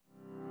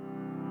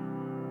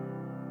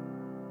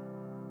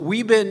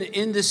We've been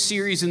in this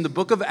series in the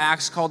book of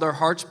Acts called Our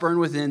Hearts Burn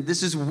Within.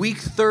 This is week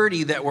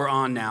 30 that we're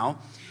on now.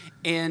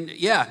 And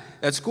yeah,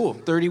 that's cool.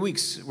 30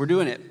 weeks. We're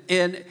doing it.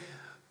 And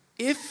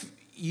if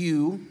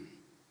you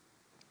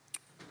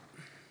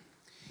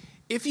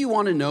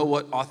want to know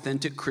what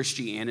authentic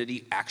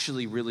Christianity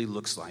actually really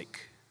looks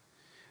like,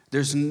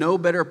 there's no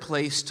better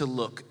place to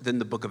look than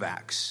the book of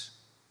Acts.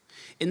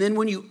 And then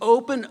when you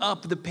open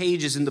up the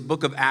pages in the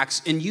book of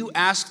Acts and you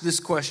ask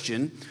this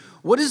question,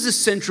 what is the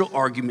central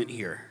argument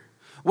here?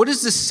 What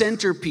is the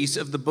centerpiece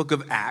of the book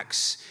of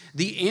Acts?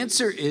 The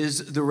answer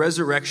is the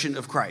resurrection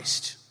of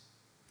Christ.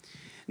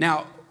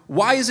 Now,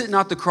 why is it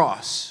not the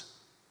cross?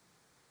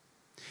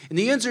 And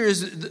the answer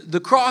is the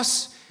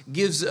cross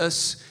gives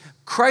us,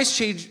 Christ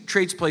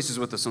trades places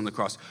with us on the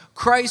cross.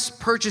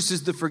 Christ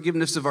purchases the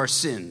forgiveness of our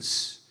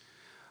sins.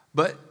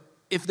 But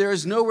if there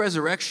is no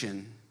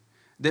resurrection,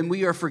 then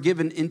we are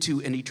forgiven into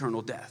an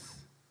eternal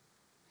death.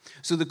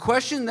 So the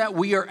question that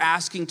we are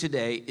asking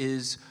today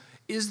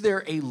is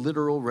there a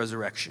literal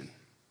resurrection?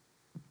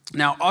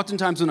 Now,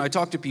 oftentimes when I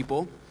talk to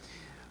people,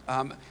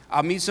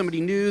 I'll meet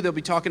somebody new, they'll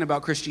be talking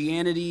about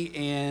Christianity,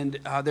 and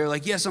they're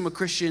like, yes, I'm a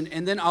Christian.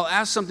 And then I'll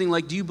ask something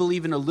like, do you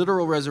believe in a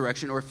literal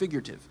resurrection or a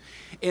figurative?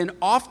 And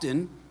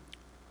often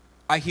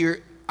I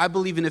hear, I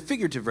believe in a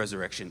figurative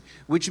resurrection,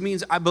 which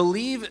means I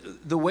believe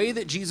the way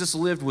that Jesus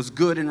lived was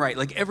good and right.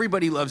 Like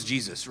everybody loves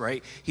Jesus,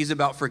 right? He's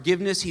about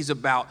forgiveness. He's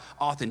about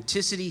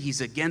authenticity. He's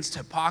against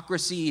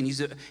hypocrisy, and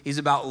he's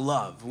about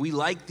love. We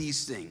like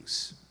these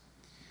things.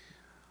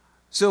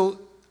 So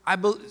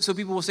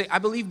people will say, I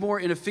believe more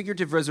in a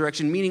figurative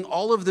resurrection, meaning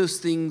all of those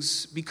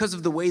things, because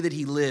of the way that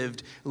he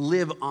lived,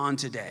 live on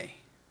today.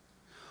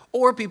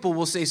 Or people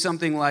will say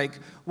something like,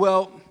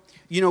 well,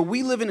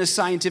 we live in a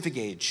scientific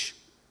age.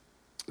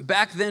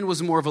 Back then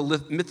was more of a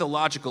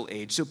mythological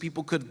age, so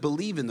people could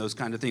believe in those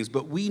kind of things,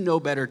 but we know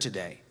better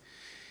today.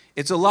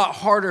 It's a lot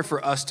harder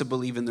for us to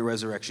believe in the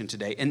resurrection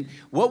today. And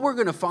what we're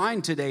going to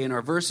find today in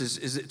our verses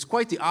is it's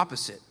quite the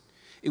opposite.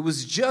 It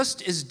was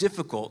just as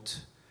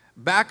difficult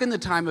back in the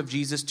time of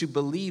Jesus to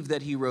believe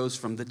that he rose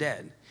from the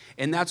dead.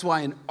 And that's why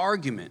an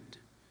argument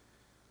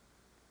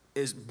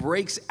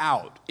breaks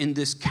out in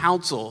this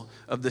council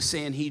of the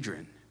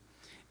Sanhedrin.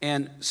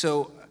 And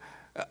so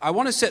I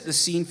want to set the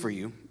scene for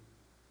you.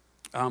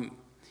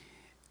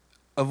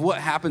 Of what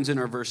happens in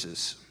our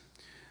verses.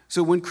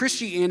 So when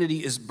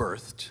Christianity is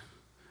birthed,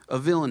 a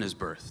villain is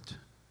birthed.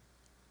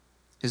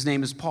 His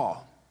name is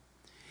Paul.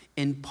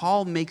 And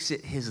Paul makes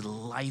it his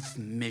life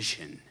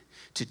mission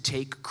to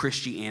take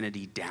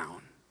Christianity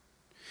down.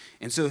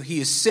 And so he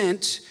is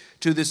sent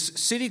to this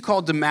city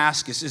called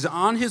Damascus. Is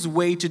on his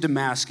way to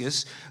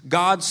Damascus.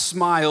 God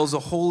smiles, a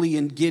holy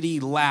and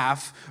giddy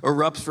laugh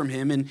erupts from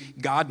him, and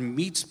God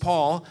meets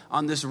Paul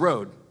on this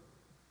road.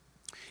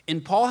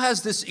 And Paul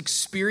has this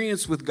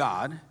experience with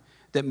God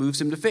that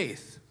moves him to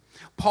faith.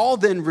 Paul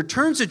then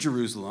returns to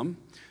Jerusalem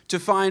to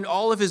find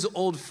all of his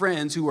old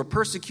friends who were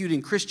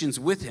persecuting Christians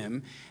with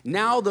him.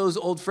 Now those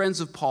old friends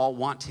of Paul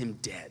want him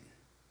dead.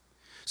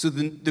 So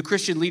the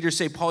Christian leaders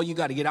say, Paul, you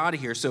got to get out of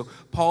here. So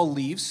Paul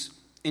leaves,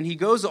 and he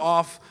goes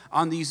off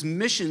on these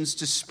missions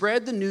to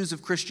spread the news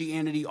of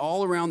Christianity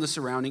all around the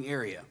surrounding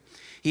area.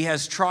 He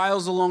has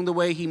trials along the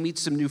way. He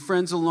meets some new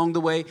friends along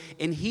the way.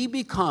 And he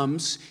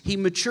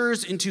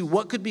matures into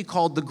what could be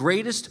called the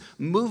greatest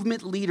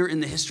movement leader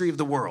in the history of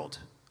the world.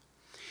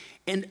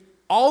 And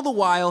all the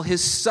while,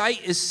 his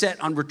sight is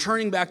set on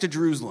returning back to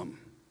Jerusalem.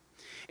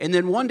 And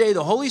then one day,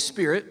 the Holy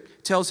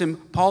Spirit tells him,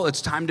 Paul, it's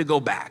time to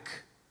go back.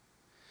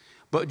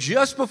 But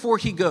just before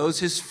he goes,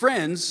 his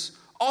friends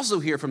also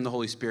hear from the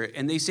Holy Spirit.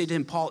 And they say to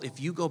him, Paul, if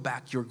you go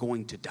back, you're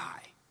going to die.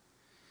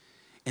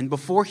 And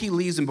before he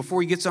leaves and before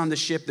he gets on the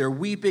ship, they're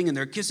weeping and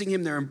they're kissing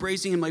him, they're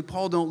embracing him like,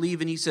 Paul, don't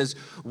leave. And he says,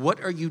 what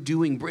are you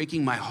doing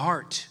breaking my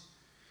heart?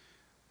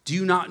 Do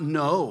you not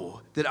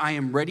know that I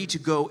am ready to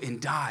go and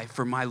die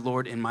for my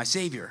Lord and my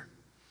Savior?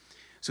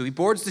 So he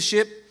boards the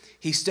ship,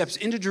 he steps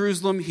into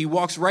Jerusalem, he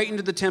walks right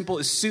into the temple.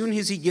 As soon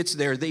as he gets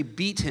there, they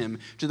beat him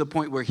to the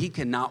point where he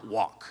cannot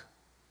walk.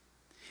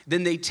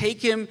 Then they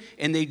take him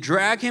and they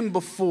drag him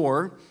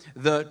before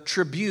the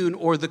tribune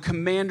or the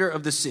commander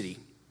of the city.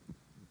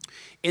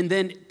 And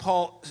then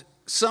Paul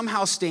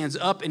somehow stands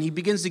up and he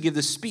begins to give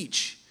this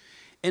speech.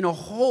 And a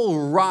whole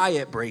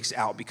riot breaks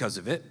out because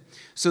of it.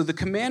 So the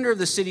commander of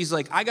the city is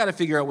like, I got to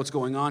figure out what's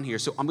going on here,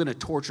 so I'm going to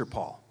torture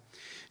Paul.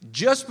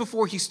 Just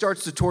before he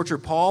starts to torture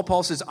Paul,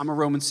 Paul says, I'm a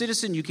Roman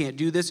citizen, you can't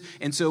do this.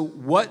 And so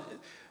what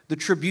the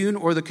tribune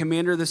or the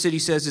commander of the city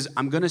says is,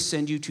 I'm going to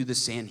send you to the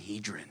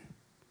Sanhedrin.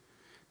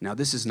 Now,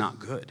 this is not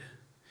good.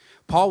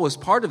 Paul was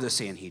part of the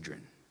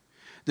Sanhedrin.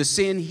 The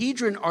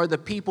Sanhedrin are the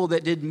people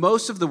that did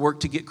most of the work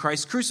to get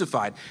Christ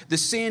crucified. The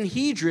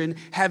Sanhedrin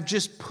have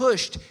just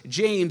pushed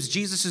James,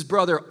 Jesus'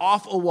 brother,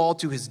 off a wall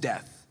to his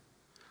death.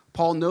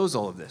 Paul knows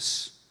all of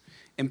this.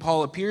 And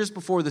Paul appears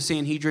before the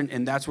Sanhedrin,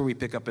 and that's where we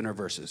pick up in our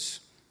verses.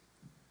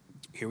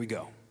 Here we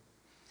go.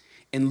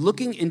 And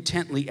looking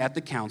intently at the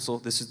council,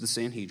 this is the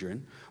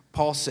Sanhedrin,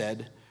 Paul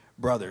said,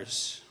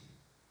 brothers,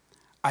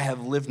 I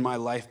have lived my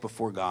life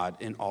before God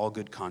in all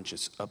good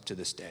conscience up to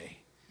this day.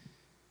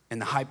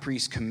 And the high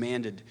priest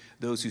commanded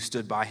those who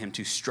stood by him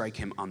to strike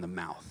him on the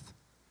mouth.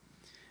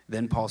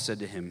 Then Paul said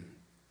to him,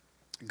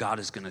 God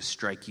is going to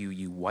strike you,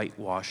 you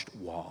whitewashed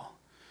wall.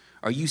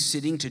 Are you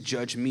sitting to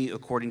judge me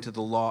according to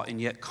the law, and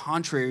yet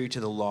contrary to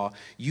the law,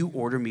 you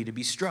order me to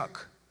be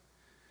struck?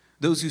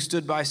 Those who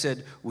stood by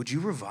said, would you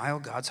revile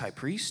God's high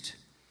priest?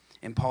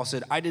 And Paul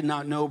said, I did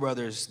not know,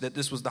 brothers, that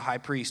this was the high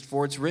priest,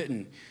 for it's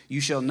written,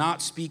 you shall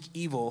not speak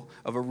evil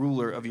of a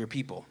ruler of your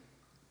people.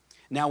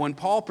 Now when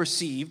Paul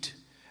perceived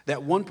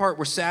that one part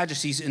were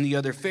Sadducees and the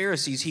other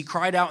Pharisees, he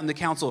cried out in the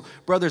council,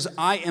 brothers,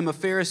 I am a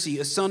Pharisee,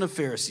 a son of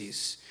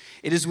Pharisees.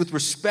 It is with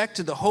respect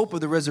to the hope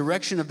of the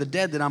resurrection of the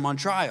dead that I'm on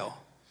trial.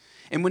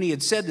 And when he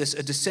had said this,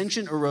 a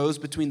dissension arose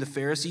between the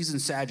Pharisees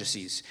and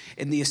Sadducees,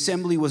 and the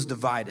assembly was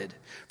divided.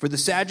 For the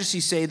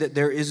Sadducees say that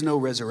there is no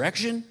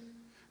resurrection,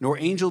 nor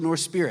angel, nor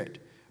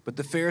spirit, but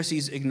the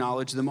Pharisees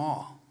acknowledge them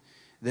all.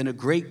 Then a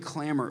great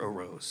clamor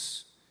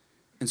arose.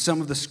 And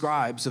some of the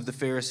scribes of the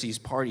Pharisees'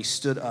 party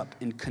stood up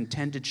and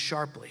contended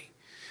sharply.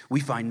 We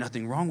find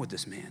nothing wrong with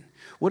this man.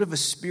 What if a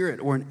spirit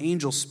or an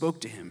angel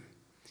spoke to him?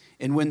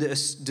 And when the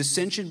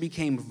dissension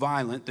became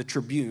violent, the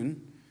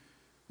tribune,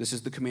 this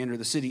is the commander of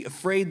the city,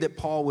 afraid that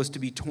Paul was to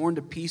be torn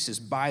to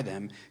pieces by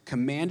them,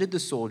 commanded the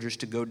soldiers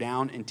to go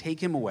down and take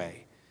him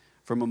away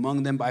from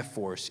among them by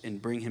force and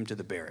bring him to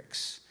the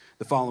barracks.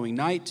 The following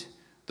night,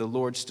 the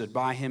Lord stood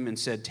by him and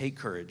said, take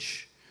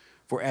courage.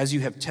 For as you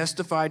have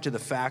testified to the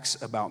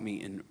facts about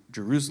me in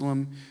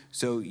Jerusalem,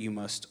 so you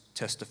must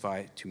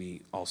testify to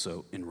me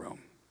also in Rome.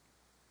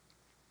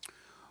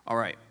 All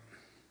right.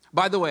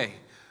 By the way,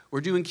 we're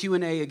doing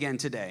Q&A again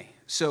today.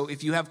 So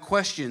if you have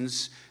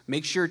questions,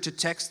 make sure to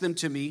text them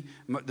to me,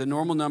 the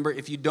normal number.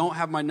 If you don't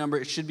have my number,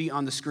 it should be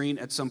on the screen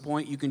at some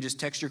point. You can just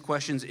text your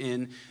questions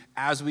in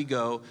as we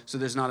go, so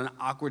there's not an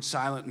awkward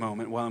silent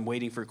moment while I'm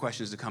waiting for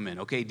questions to come in.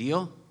 Okay,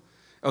 deal?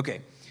 Okay.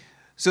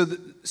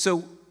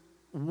 So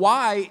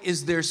why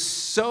is there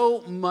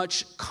so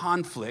much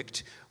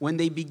conflict when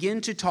they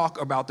begin to talk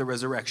about the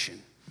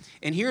resurrection?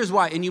 And here's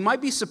why, and you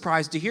might be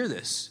surprised to hear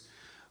this,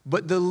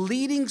 but the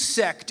leading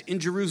sect in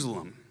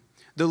Jerusalem,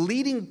 the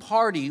leading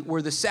party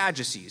were the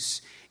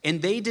Sadducees,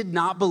 and they did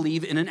not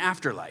believe in an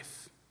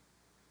afterlife.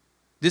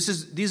 This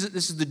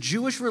is the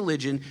Jewish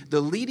religion.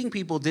 The leading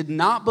people did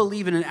not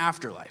believe in an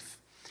afterlife.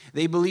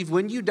 They believe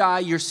when you die,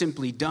 you're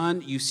simply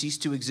done, you cease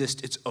to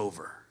exist, it's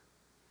over.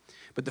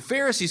 But the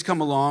Pharisees come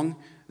along,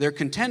 they're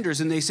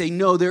contenders, and they say,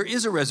 no, there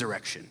is a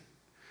resurrection.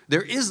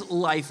 There is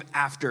life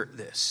after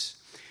this.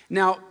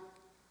 Now,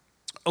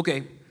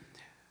 okay,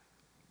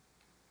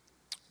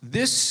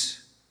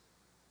 this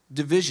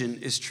division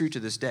is true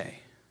to this day.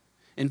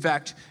 In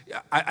fact,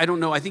 I don't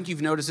know, I think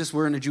you've noticed this,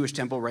 we're in a Jewish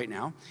temple right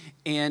now,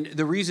 and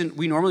the reason,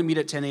 we normally meet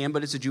at 10 a.m.,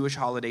 but it's a Jewish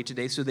holiday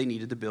today, so they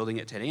needed the building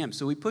at 10 a.m.,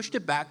 so we pushed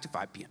it back to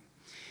 5 p.m.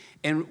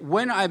 And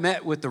when I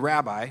met with the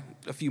rabbi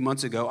a few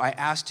months ago, I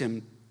asked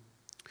him,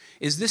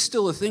 is this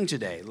still a thing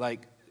today?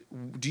 Like,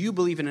 do you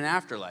believe in an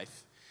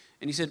afterlife?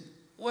 And he said,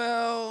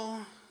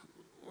 well,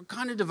 we're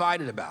kind of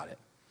divided about it.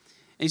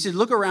 And he said,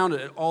 look around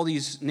at all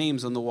these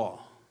names on the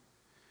wall.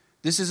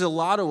 This is a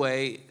lot of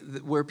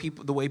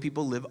the way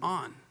people live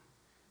on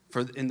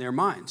in their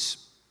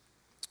minds.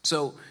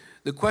 So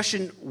the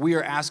question we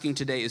are asking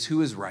today is,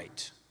 who is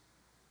right?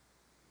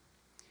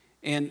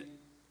 And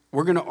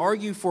we're going to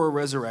argue for a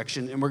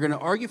resurrection, and we're going to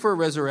argue for a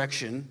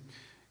resurrection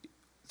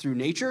through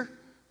nature,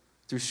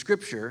 through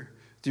Scripture,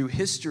 through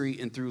history,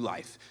 and through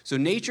life. So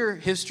nature,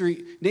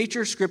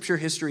 Scripture,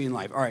 history, and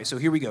life. All right, so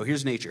here we go.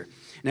 Here's nature.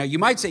 Now, you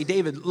might say,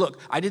 David, look,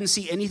 I didn't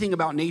see anything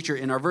about nature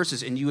in our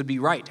verses, and you would be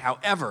right.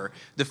 However,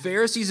 the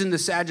Pharisees and the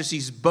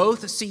Sadducees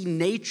both see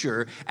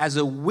nature as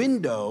a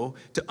window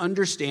to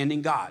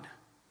understanding God.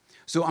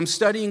 So I'm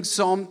studying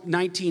Psalm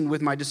 19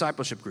 with my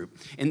discipleship group,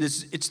 and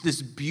it's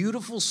this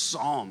beautiful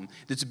psalm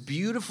that's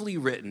beautifully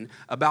written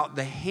about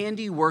the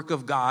handiwork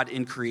of God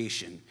in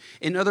creation.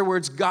 In other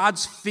words,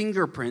 God's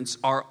fingerprints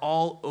are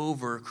all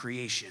over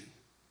creation.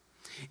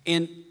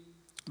 And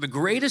the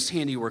greatest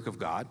handiwork of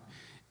God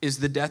is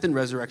the death and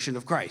resurrection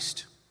of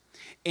Christ.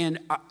 And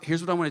here's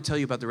what I want to tell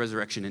you about the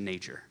resurrection in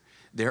nature.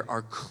 There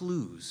are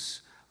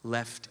clues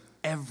left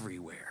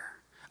everywhere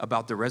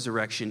about the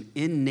resurrection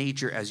in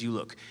nature as you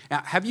look.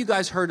 Now, have you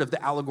guys heard of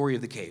the allegory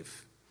of the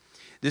cave?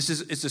 It's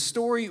a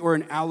story or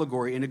an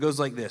allegory, and it goes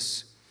like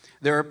this.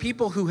 There are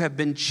people who have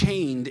been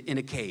chained in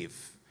a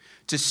cave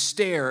to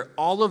stare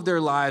all of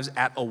their lives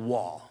at a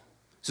wall.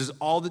 This is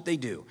all that they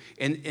do.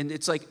 And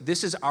it's like,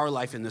 this is our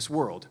life in this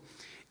world.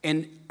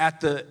 And at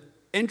the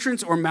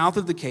entrance or mouth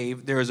of the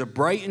cave, there is a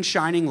bright and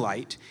shining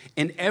light,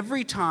 and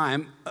every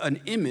time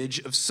an image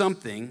of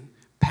something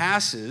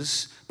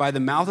passes by the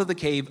mouth of the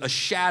cave, a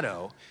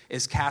shadow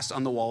is cast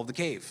on the wall of the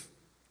cave.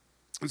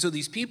 And so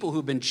these people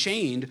who've been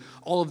chained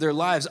all of their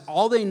lives,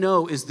 all they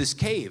know is this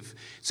cave.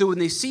 So when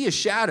they see a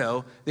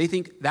shadow, they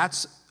think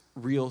that's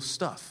real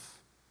stuff.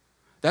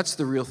 That's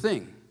the real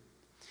thing.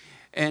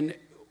 And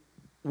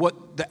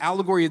what the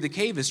allegory of the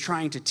cave is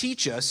trying to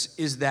teach us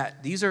is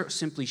that these are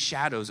simply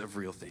shadows of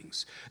real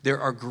things. There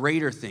are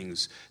greater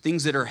things,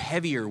 things that are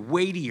heavier,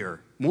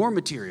 weightier, more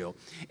material.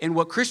 And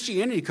what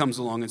Christianity comes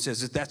along and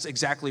says is that's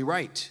exactly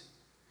right.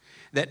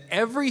 That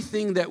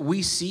everything that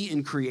we see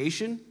in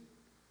creation,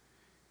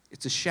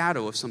 it's a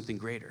shadow of something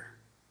greater.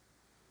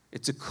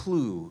 It's a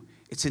clue.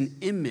 It's an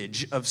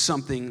image of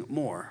something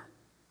more.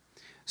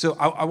 So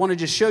I want to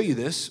just show you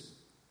this.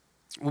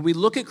 When we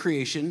look at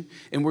creation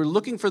and we're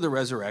looking for the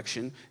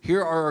resurrection,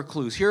 here are our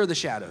clues. Here are the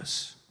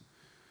shadows.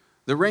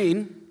 The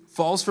rain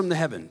falls from the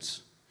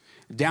heavens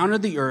down to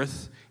the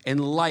earth,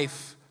 and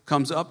life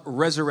comes up,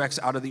 resurrects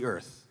out of the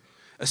earth.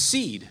 A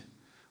seed,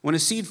 when a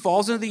seed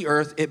falls into the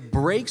earth, it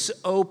breaks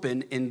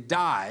open and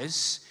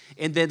dies,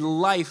 and then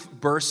life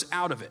bursts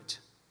out of it.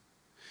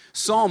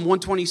 Psalm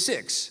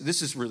 126,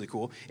 this is really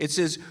cool. It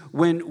says,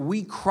 when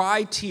we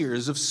cry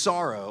tears of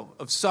sorrow,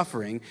 of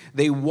suffering,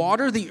 they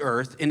water the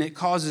earth, and it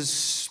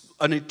causes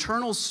an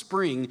eternal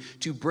spring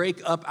to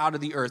break up out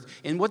of the earth.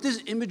 And what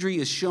this imagery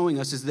is showing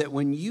us is that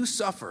when you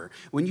suffer,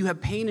 when you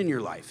have pain in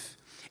your life,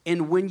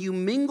 and when you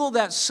mingle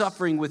that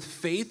suffering with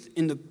faith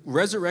in the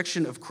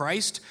resurrection of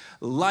Christ,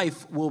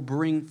 life will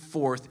bring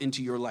forth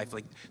into your life.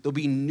 Like there'll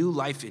be new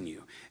life in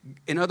you.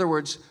 In other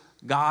words,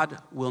 God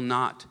will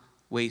not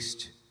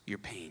waste your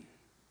pain.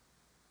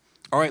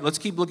 All right, let's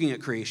keep looking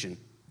at creation.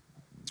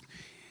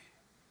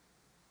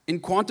 In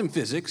quantum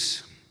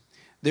physics,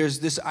 there's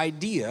this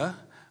idea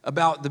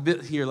about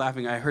you're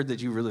laughing, I heard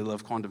that you really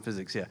love quantum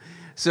physics, yeah.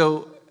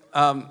 So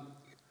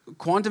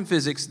quantum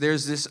physics,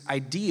 there's this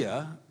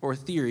idea or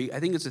theory, I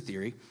think it's a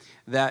theory,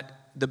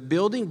 that the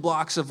building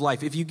blocks of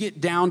life, if you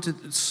get down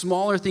to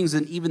smaller things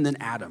than even than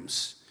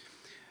atoms,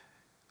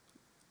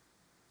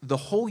 the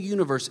whole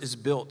universe is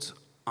built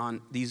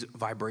on these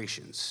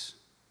vibrations.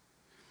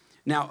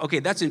 Now, okay,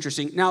 that's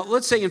interesting. Now,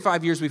 let's say in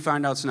 5 years we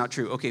find out it's not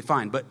true. Okay,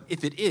 fine. But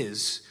if it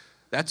is,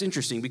 that's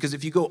interesting because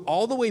if you go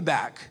all the way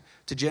back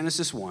to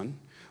Genesis 1,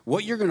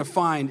 what you're going to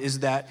find is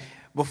that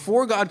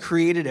before God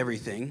created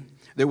everything,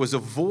 there was a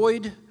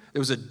void, there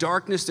was a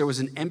darkness, there was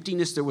an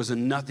emptiness, there was a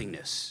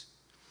nothingness.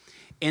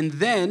 And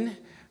then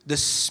the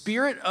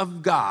Spirit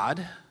of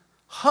God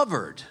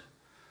hovered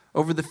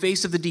over the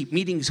face of the deep,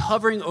 meaning he's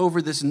hovering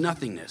over this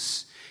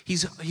nothingness.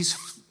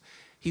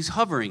 He's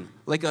hovering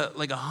like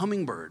a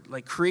hummingbird,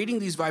 like creating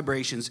these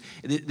vibrations,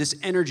 this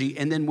energy.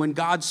 And then when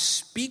God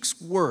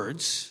speaks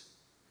words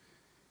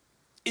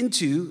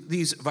into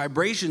these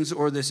vibrations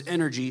or this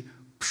energy,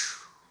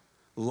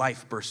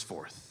 life bursts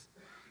forth.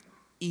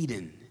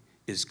 Eden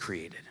is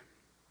created.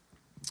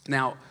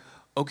 Now,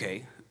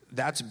 okay,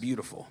 that's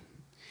beautiful.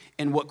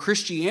 And what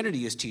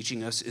Christianity is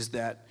teaching us is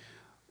that,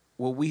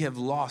 well, we have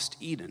lost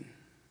Eden.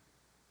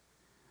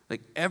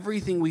 Like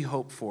everything we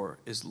hope for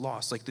is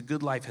lost. Like the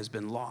good life has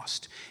been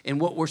lost. And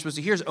what we're supposed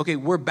to hear is, okay,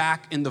 we're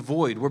back in the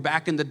void. We're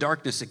back in the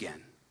darkness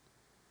again.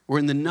 We're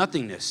in the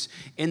nothingness.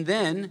 And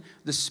then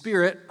the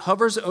Spirit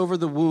hovers over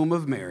the womb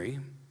of Mary.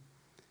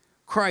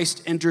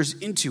 Christ enters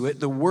into it,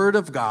 the Word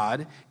of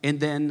God, and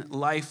then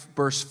life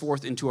bursts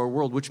forth into our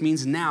world, which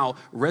means now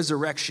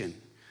resurrection.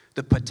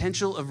 The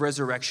potential of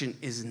resurrection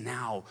is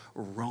now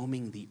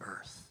roaming the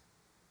earth.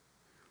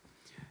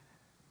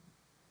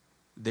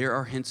 There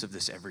are hints of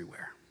this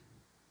everywhere.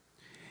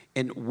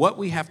 And what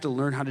we have to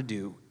learn how to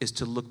do is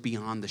to look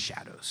beyond the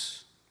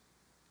shadows.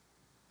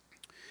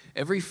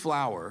 Every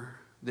flower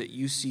that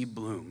you see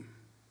bloom,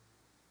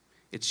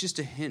 it's just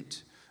a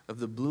hint of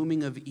the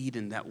blooming of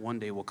Eden that one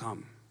day will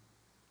come.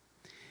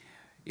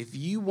 If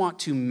you want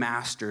to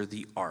master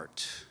the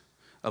art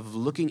of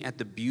looking at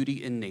the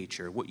beauty in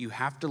nature, what you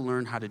have to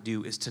learn how to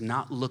do is to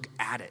not look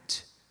at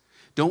it.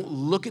 Don't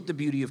look at the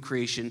beauty of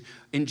creation.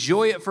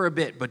 Enjoy it for a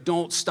bit, but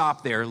don't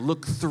stop there.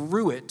 Look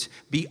through it,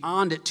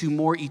 beyond it, to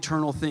more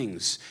eternal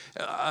things.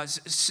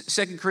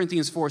 2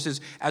 Corinthians 4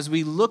 says, as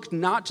we look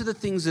not to the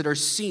things that are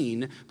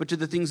seen, but to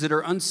the things that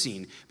are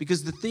unseen.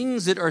 Because the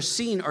things that are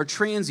seen are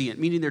transient,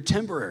 meaning they're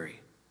temporary.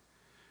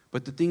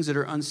 But the things that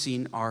are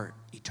unseen are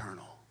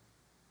eternal.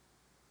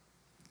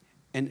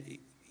 And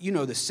you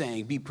know the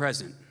saying, be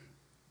present.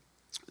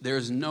 There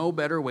is no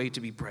better way to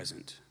be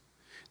present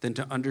than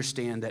to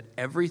understand that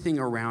everything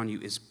around you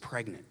is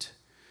pregnant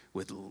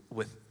with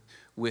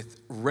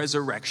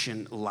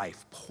resurrection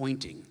life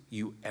pointing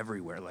you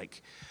everywhere.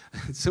 Like,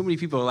 so many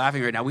people are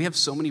laughing right now. We have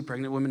so many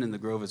pregnant women in the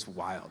Grove, it's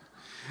wild.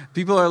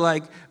 People are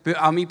like,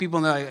 I'll meet people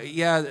and they're like,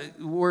 yeah,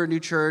 we're a new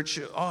church.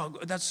 Oh,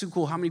 that's so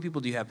cool. How many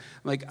people do you have?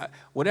 I'm like,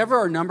 whatever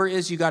our number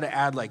is, you got to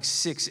add like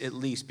 6 at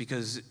least,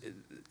 because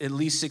at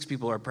least 6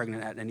 people are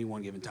pregnant at any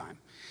one given time.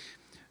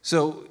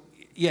 So,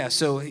 yeah,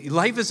 so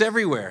life is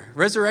everywhere.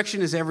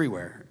 Resurrection is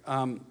everywhere.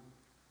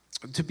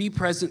 To be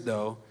present,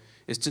 though,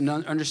 is to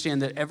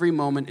understand that every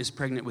moment is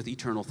pregnant with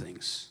eternal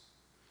things.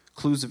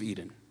 Clues of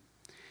Eden.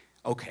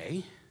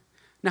 Okay.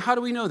 Now, how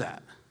do we know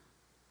that?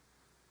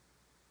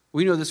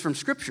 We know this from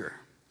Scripture.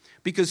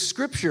 Because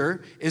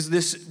Scripture is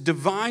this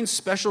divine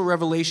special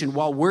revelation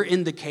while we're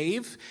in the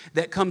cave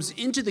that comes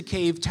into the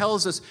cave,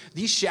 tells us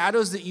these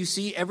shadows that you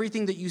see,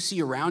 everything that you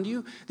see around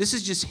you, this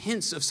is just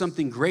hints of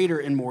something greater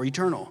and more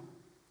eternal.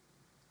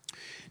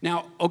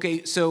 Now,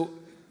 okay, so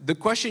the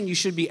question you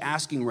should be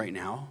asking right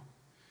now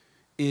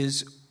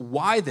is,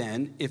 why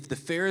then, if the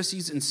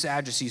Pharisees and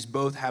Sadducees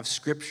both have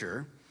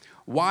Scripture,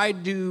 why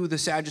do the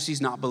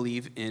Sadducees not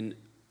believe in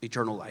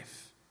eternal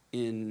life,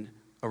 in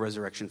a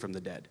resurrection from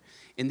the dead?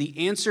 And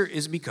the answer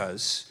is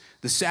because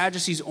the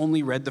Sadducees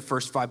only read the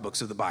first 5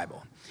 books of the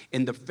Bible,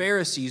 and the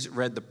Pharisees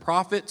read the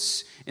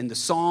prophets and the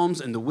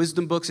Psalms and the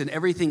wisdom books and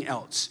everything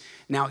else.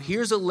 Now,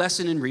 here's a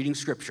lesson in reading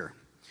Scripture.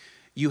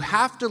 You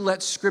have to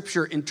let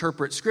Scripture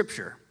interpret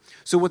Scripture.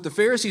 So what the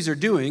Pharisees are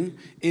doing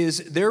is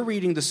they're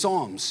reading the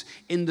Psalms,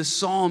 and the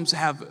Psalms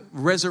have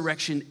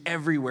resurrection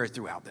everywhere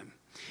throughout them.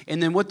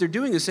 And then what they're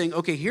doing is saying,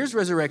 okay, here's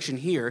resurrection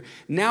here.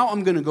 Now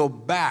I'm going to go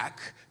back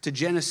to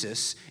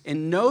Genesis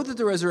and know that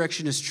the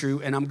resurrection is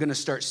true, and I'm going to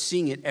start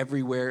seeing it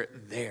everywhere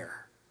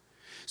there.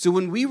 So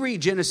when we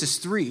read Genesis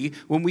 3,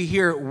 when we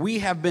hear we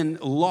have been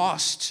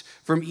lost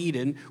from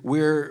Eden,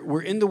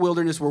 we're in the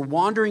wilderness, we're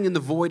wandering in the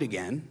void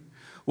again,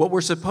 what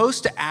we're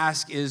supposed to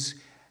ask is,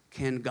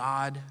 can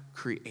God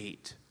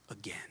create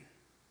again?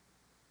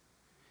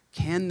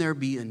 Can there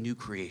be a new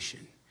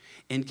creation?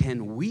 And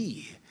can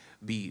we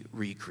be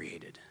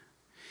recreated?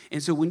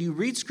 And so when you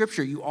read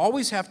Scripture, you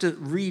always have to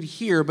read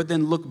here, but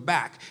then look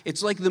back.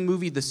 It's like the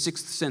movie The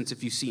Sixth Sense,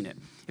 if you've seen it.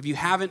 If you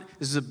haven't,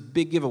 this is a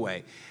big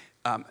giveaway.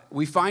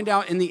 We find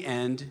out in the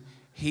end,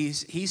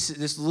 he's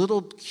this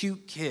little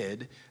cute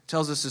kid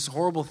tells us this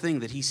horrible thing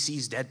that he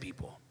sees dead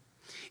people.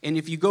 And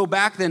if you go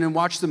back then and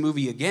watch the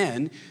movie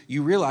again,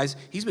 you realize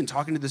he's been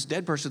talking to this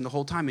dead person the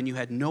whole time, and you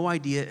had no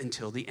idea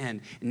until the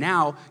end.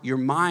 Now, your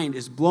mind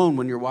is blown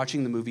when you're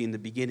watching the movie in the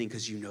beginning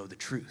because you know the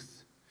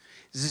truth.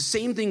 It's the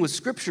same thing with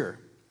Scripture.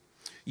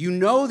 You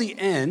know the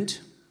end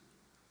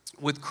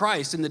with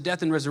Christ and the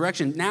death and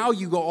resurrection. Now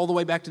you go all the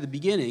way back to the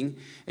beginning,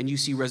 and you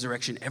see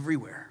resurrection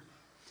everywhere.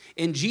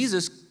 And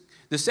Jesus,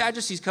 the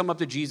Sadducees come up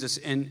to Jesus,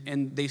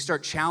 and they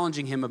start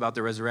challenging him about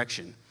the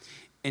resurrection.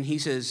 And he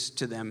says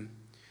to them,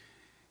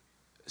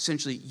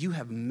 essentially, you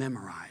have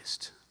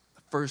memorized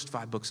the first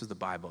 5 books of the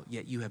Bible,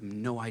 yet you have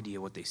no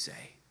idea what they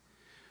say.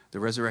 The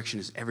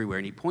resurrection is everywhere.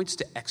 And he points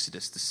to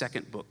Exodus, the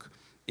 2nd book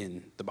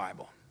in the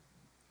Bible.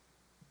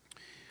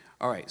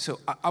 All right, so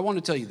I want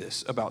to tell you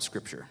this about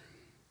Scripture.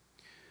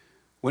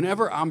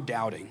 Whenever I'm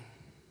doubting,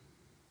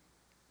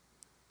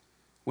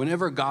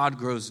 whenever God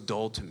grows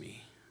dull to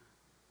me,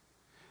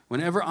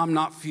 whenever I'm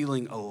not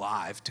feeling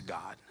alive to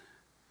God,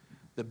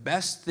 the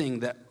best thing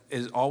that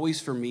is always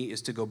for me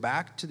is to go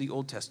back to the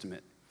Old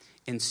Testament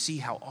and see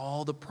how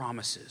all the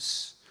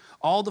promises,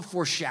 all the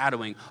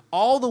foreshadowing,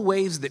 all the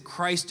ways that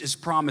Christ is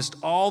promised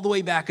all the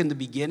way back in the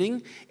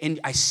beginning, and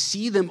I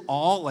see them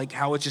all, like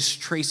how it's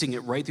just tracing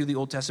it right through the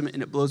Old Testament,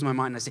 and it blows my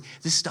mind, and I say,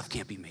 this stuff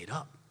can't be made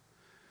up.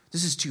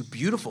 This is too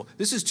beautiful.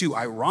 This is too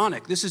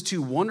ironic. This is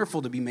too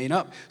wonderful to be made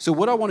up. So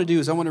what I want to do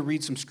is I want to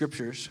read some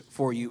scriptures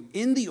for you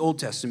in the Old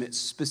Testament,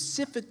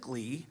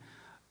 specifically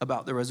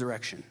about the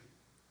resurrection.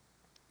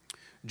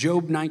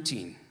 Job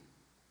 19.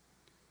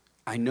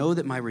 I know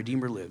that my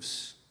Redeemer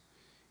lives,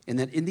 and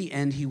that in the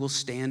end he will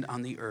stand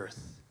on the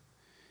earth.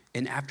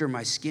 And after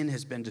my skin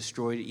has been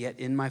destroyed, yet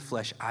in my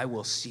flesh I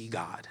will see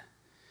God.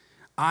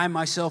 I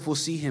myself will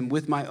see him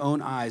with my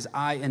own eyes,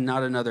 I and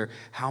not another,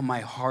 how my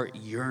heart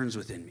yearns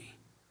within me.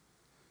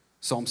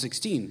 Psalm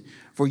 16,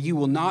 for you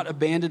will not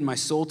abandon my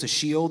soul to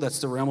Sheol, that's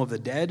the realm of the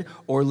dead,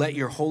 or let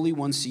your Holy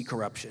One see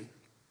corruption.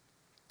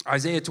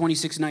 Isaiah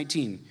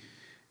 26:19,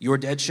 your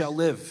dead shall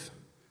live,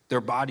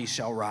 their bodies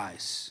shall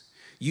rise.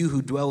 You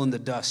who dwell in the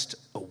dust,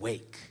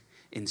 awake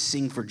and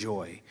sing for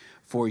joy,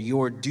 for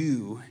your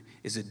dew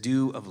is a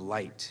dew of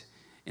light,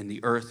 and the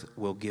earth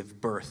will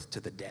give birth to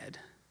the dead.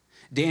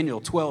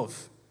 Daniel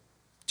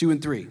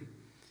 12:2-3,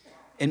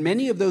 and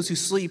many of those who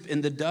sleep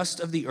in the dust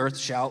of the earth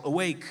shall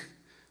awake,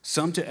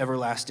 some to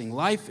everlasting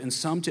life, and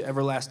some to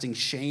everlasting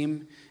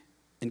shame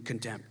and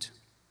contempt.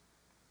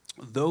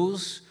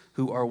 Those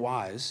who are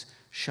wise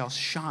shall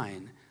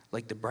shine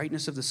like the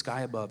brightness of the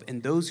sky above,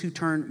 and those who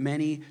turn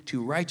many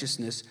to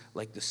righteousness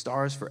like the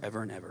stars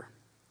forever and ever.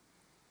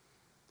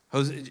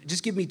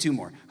 Just give me 2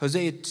 more.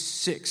 Hosea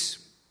 6.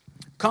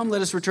 Come,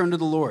 let us return to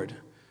the Lord,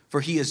 for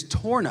he has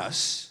torn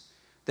us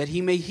that he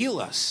may heal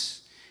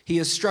us. He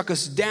has struck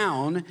us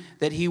down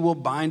that he will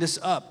bind us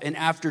up. And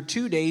after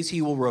 2 days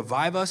he will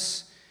revive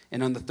us,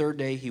 and on the 3rd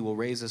day he will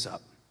raise us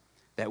up,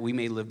 that we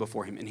may live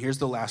before him. And here's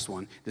the last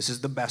one. This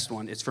is the best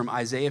one. It's from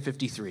Isaiah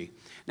 53.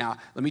 Now,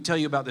 let me tell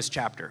you about this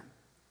chapter.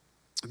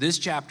 This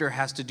chapter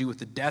has to do with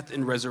the death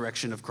and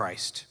resurrection of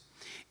Christ.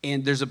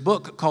 And there's a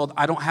book called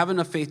I Don't Have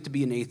Enough Faith to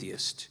Be an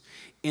Atheist.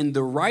 And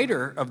the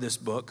writer of this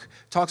book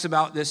talks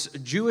about this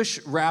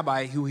Jewish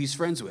rabbi who he's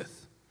friends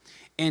with.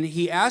 And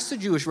he asked the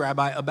Jewish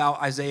rabbi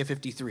about Isaiah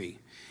 53.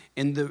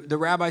 And the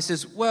rabbi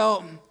says,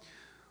 well,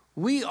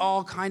 we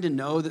all kind of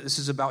know that this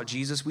is about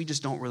Jesus. We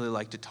just don't really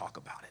like to talk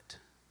about it.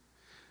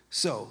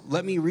 So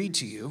let me read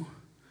to you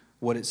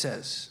what it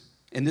says.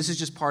 And this is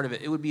just part of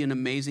it. It would be an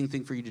amazing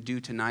thing for you to do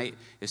tonight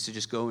is to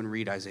just go and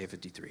read Isaiah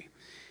 53.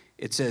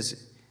 It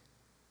says,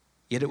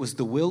 yet it was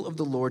the will of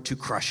the Lord to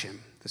crush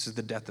him. This is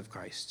the death of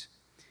Christ.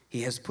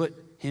 He has put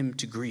him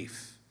to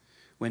grief.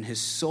 when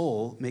his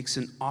soul makes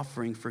an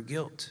offering for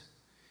guilt.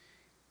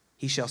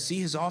 He shall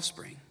see his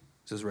offspring,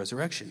 says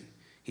resurrection.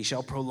 He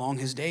shall prolong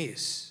his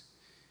days,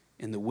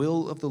 and the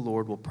will of the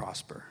Lord will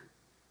prosper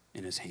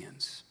in his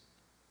hands.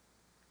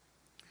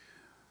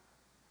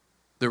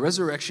 The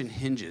resurrection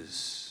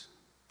hinges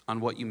on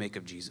what you make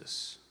of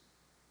Jesus.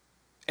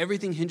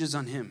 Everything hinges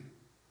on him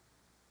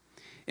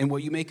and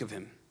what you make of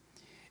him.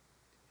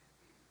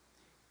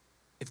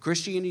 If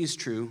Christianity is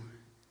true,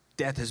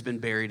 death has been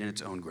buried in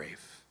its own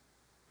grave.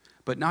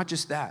 But not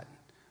just that,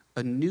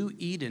 a new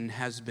Eden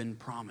has been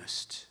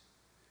promised,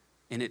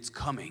 and it's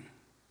coming.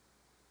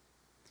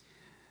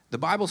 The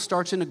Bible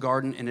starts in a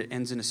garden and it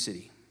ends in a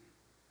city.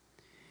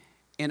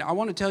 And I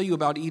want to tell you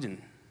about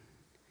Eden.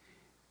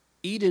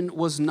 Eden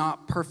was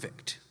not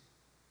perfect.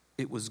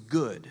 It was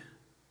good.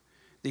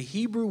 The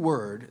Hebrew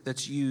word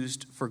that's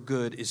used for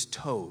good is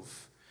tov,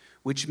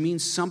 which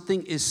means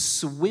something is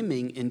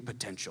swimming in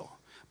potential,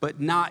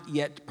 but not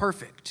yet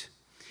perfect.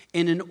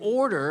 And in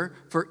order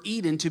for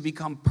Eden to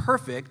become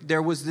perfect,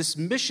 there was this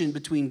mission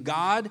between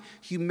God,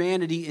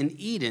 humanity, and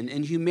Eden.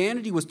 And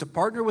humanity was to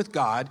partner with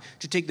God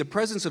to take the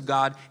presence of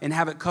God and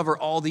have it cover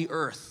all the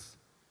earth,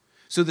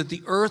 so that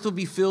the earth would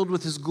be filled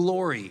with his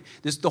glory.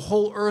 The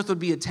whole earth would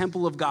be a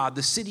temple of God,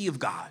 the city of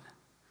God.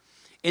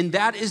 And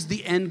that is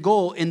the end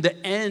goal, and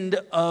the end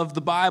of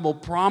the Bible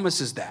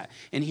promises that.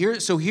 And here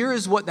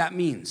is what that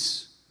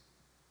means.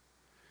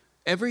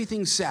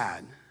 Everything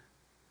sad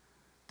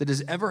that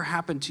has ever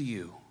happened to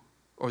you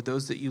or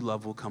those that you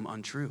love will come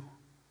untrue.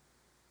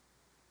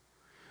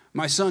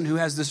 My son, who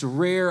has this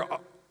rare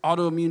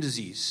autoimmune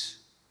disease,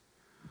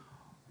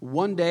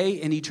 one day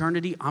in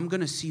eternity, I'm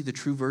going to see the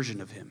true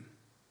version of him,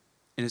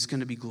 and it's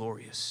going to be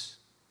glorious.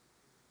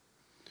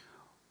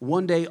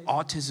 One day,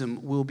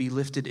 autism will be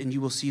lifted, and you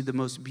will see the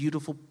most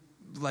beautiful,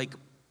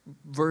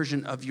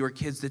 version of your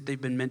kids that they've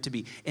been meant to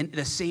be. And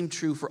the same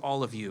true for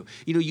all of you.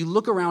 You know, you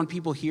look around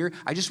people here,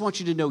 I just want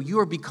you to know you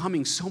are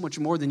becoming so much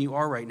more than you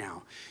are right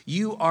now.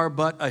 You are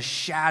but a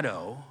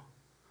shadow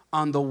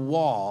on the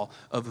wall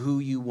of who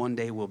you one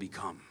day will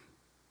become.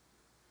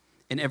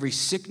 And every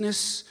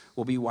sickness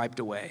will be wiped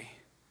away.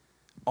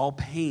 All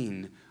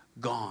pain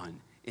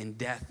gone, and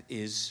death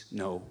is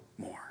no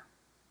more.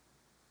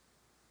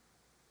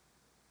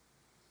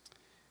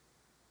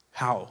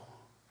 How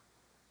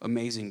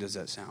amazing does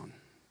that sound?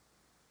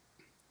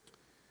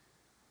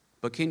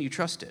 But can you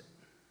trust it?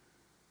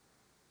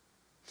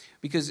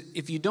 Because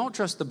if you don't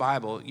trust the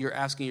Bible, you're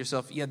asking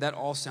yourself, yeah, that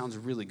all sounds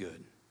really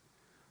good,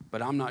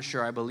 but I'm not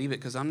sure I believe it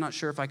because I'm not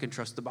sure if I can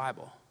trust the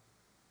Bible.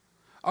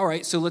 All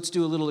right, so let's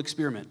do a little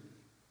experiment.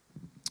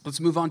 Let's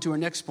move on to our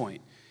next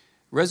point,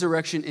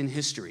 resurrection in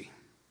history.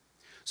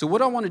 So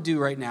what I want to do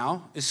right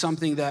now is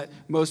something that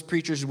most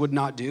preachers would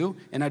not do,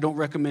 and I don't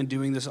recommend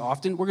doing this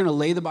often. We're going to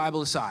lay the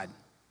Bible aside,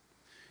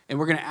 and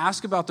we're going to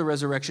ask about the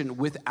resurrection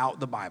without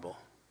the Bible.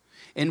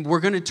 And we're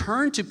going to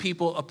turn to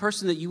people, a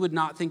person that you would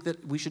not think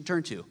that we should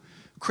turn to,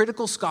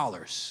 critical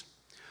scholars.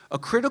 A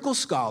critical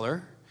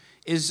scholar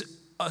is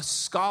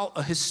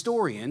a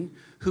historian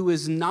who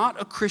is not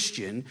a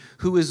Christian,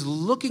 who is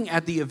looking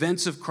at the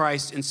events of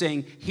Christ and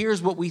saying,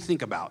 here's what we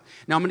think about.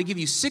 Now, I'm going to give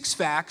you 6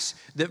 facts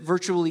that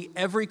virtually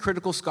every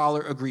critical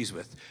scholar agrees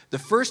with. The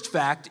first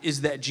fact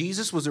is that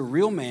Jesus was a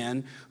real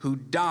man who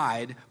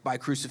died by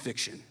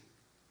crucifixion.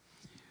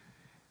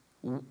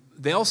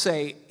 They'll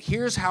say,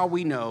 here's how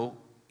we know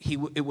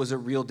it was a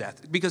real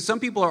death. Because some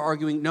people are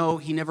arguing, no,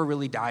 he never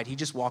really died. He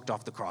just walked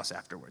off the cross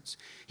afterwards.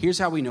 Here's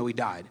how we know he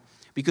died.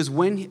 Because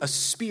when a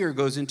spear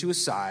goes into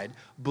his side,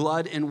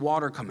 blood and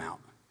water come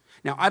out.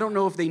 Now, I don't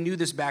know if they knew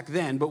this back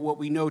then, but what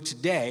we know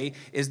today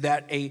is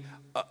that a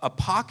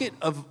pocket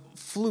of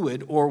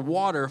fluid or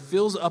water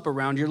fills up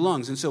around your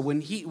lungs. And so when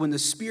the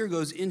spear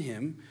goes in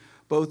him,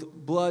 both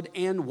blood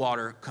and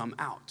water come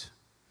out.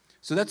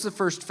 So that's the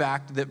first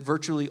fact that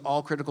virtually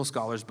all critical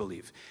scholars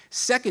believe.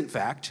 Second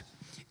fact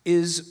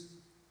is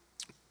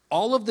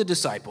all of the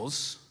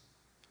disciples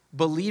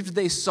believed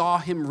they saw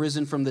him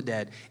risen from the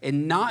dead.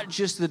 And not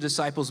just the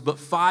disciples, but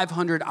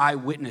 500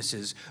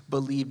 eyewitnesses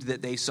believed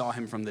that they saw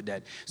him from the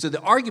dead. So the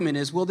argument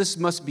is, well, this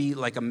must be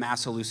like a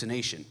mass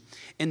hallucination.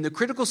 And the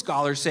critical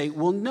scholars say,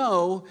 well,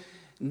 no,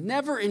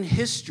 never in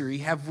history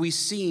have we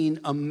seen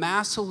a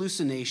mass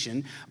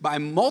hallucination by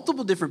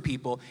multiple different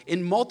people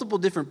in multiple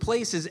different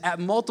places at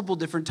multiple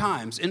different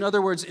times. In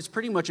other words, it's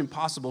pretty much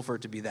impossible for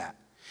it to be that.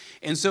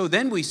 And so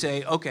then we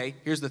say, okay,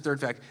 here's the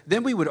third fact.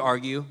 Then we would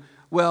argue,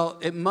 well,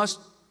 it must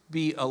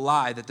be a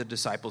lie that the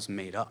disciples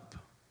made up.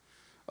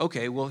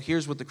 Okay, well,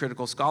 here's what the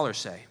critical scholars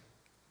say.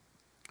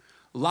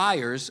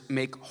 Liars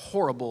make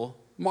horrible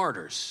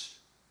martyrs.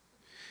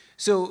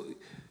 So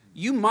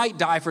you might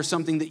die for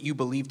something that you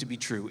believe to be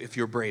true if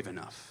you're brave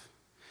enough.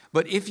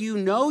 But if you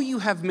know you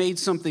have made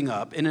something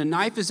up and a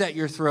knife is at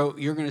your throat,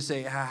 you're going to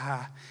say,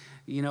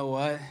 you know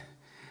what?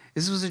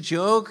 This was a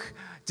joke.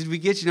 Did we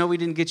get you? No, we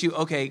didn't get you.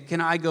 Okay, can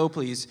I go,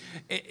 please?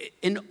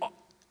 And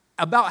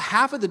about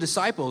half of the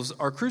disciples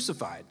are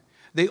crucified.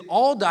 They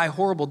all die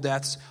horrible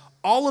deaths.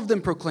 All of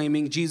them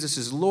proclaiming Jesus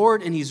is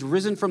Lord and he's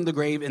risen from the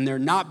grave, and they're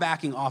not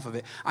backing off of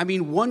it. I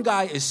mean, one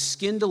guy is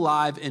skinned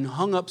alive and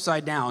hung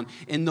upside down,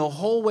 and the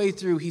whole way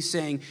through he's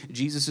saying,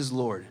 Jesus is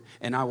Lord,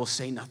 and I will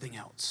say nothing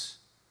else.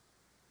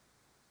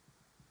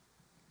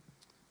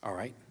 All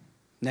right,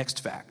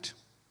 next fact.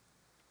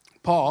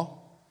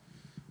 Paul,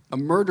 a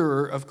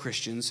murderer of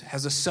Christians,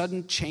 has a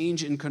sudden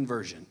change in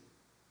conversion.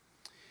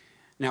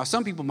 Now,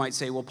 some people might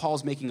say, well,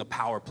 Paul's making a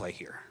power play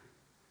here.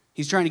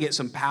 He's trying to get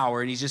some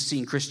power, and he's just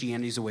seeing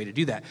Christianity as a way to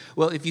do that.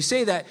 Well, if you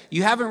say that,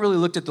 you haven't really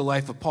looked at the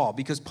life of Paul,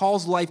 because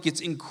Paul's life gets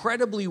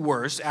incredibly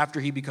worse after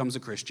he becomes a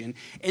Christian.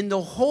 And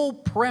the whole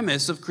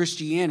premise of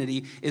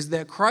Christianity is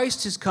that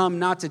Christ has come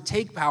not to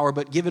take power,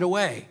 but give it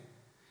away.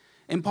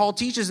 And Paul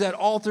teaches that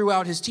all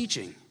throughout his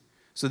teaching.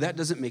 So that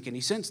doesn't make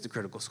any sense, the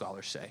critical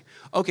scholars say.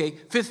 Okay,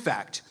 fifth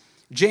fact.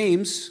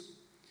 James,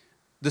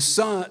 the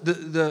son,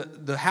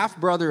 the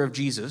half-brother of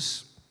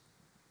Jesus,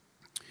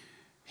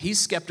 he's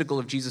skeptical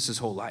of Jesus his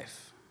whole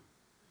life.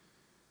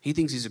 He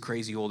thinks he's a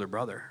crazy older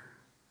brother.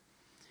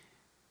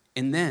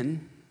 And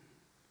then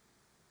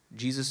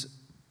Jesus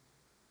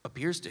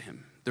appears to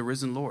him, the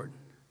risen Lord,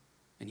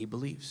 and he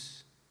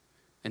believes.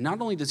 And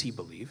not only does he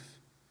believe,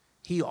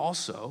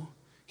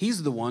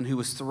 he's the one who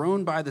was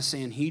thrown by the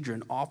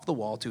Sanhedrin off the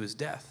wall to his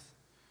death.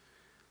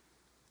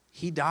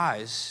 He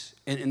dies,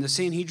 and the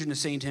Sanhedrin is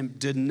saying to him,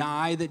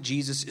 deny that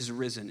Jesus is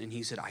risen. And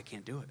he said, I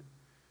can't do it.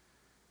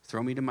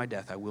 Throw me to my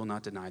death. I will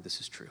not deny this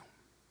is true.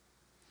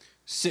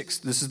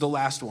 Sixth, this is the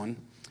last one.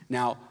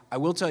 Now, I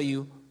will tell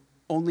you,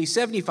 only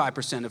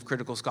 75% of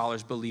critical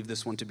scholars believe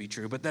this one to be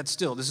true, but this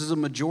is a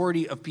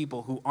majority of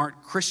people who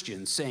aren't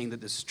Christians saying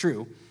that this is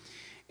true,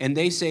 and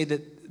they say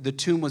that the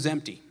tomb was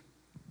empty.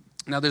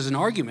 Now, there's an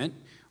argument,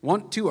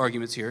 two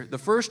arguments here. The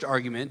first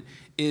argument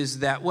is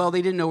that, well,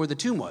 they didn't know where the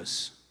tomb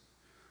was.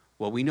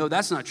 Well, we know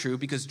that's not true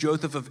because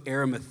Joseph of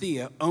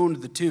Arimathea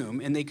owned the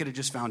tomb, and they could have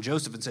just found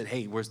Joseph and said,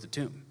 hey, where's the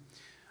tomb?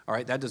 All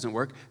right, that doesn't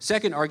work.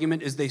 Second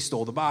argument is they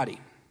stole the body.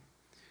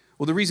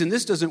 Well, the reason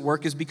this doesn't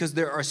work is because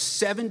there are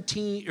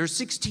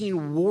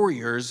 16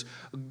 warriors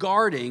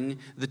guarding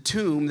the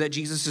tomb that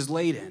Jesus is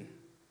laid in.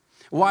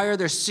 Why are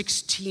there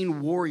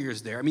 16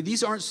 warriors there? I mean,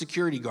 these aren't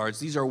security guards.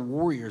 These are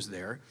warriors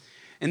there.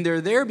 And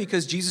they're there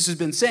because Jesus has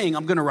been saying,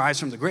 I'm going to rise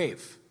from the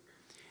grave.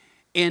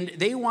 And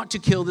they want to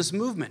kill this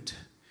movement.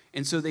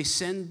 And so they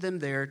send them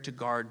there to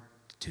guard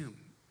the tomb.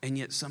 And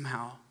yet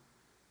somehow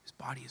his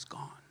body is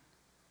gone.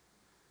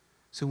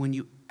 So when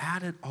you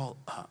add it all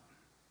up,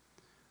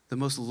 the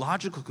most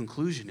logical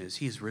conclusion is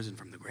he is risen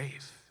from the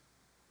grave.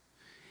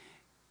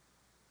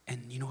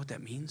 And you know what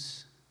that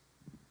means?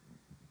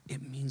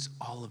 It means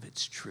all of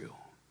it's true.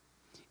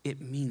 It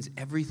means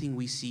everything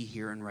we see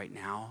here and right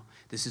now,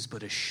 this is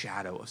but a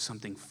shadow of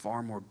something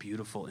far more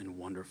beautiful and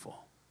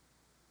wonderful.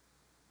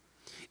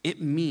 It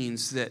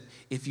means that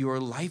if your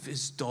life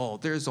is dull,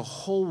 there's a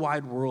whole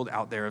wide world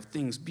out there of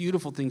things,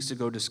 beautiful things to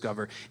go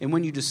discover. And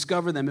when you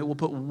discover them, it will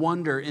put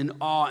wonder and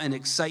awe and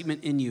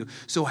excitement in you.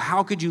 So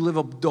how could you live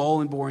a dull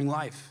and boring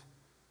life?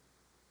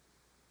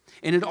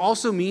 And it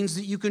also means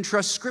that you can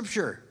trust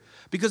Scripture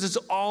because it's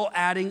all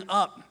adding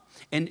up.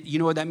 And you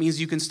know what that means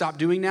you can stop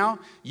doing now?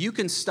 You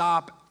can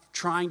stop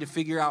trying to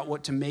figure out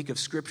what to make of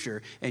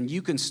Scripture, and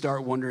you can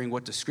start wondering,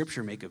 what does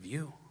Scripture make of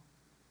you?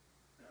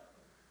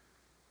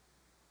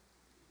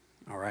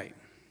 All right.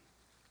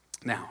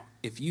 Now,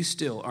 if you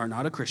still are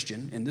not a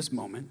Christian in this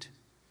moment,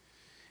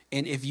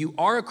 and if you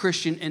are a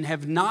Christian and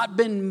have not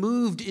been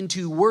moved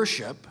into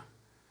worship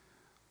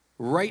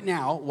right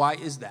now, why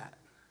is that?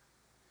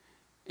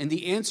 And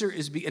the answer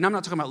is, and I'm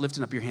not talking about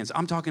lifting up your hands.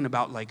 I'm talking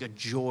about like a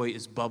joy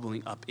is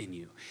bubbling up in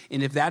you.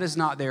 And if that is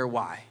not there,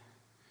 why?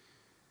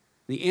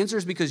 The answer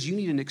is because you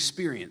need an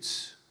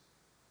experience.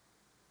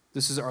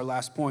 This is our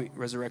last point,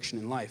 resurrection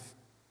in life.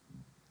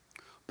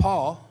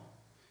 Paul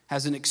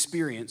has an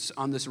experience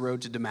on this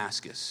road to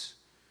Damascus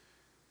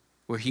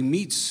where he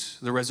meets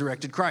the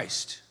resurrected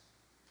Christ.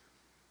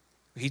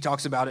 He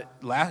talked about it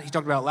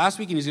last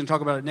week, and he's going to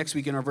talk about it next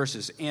week in our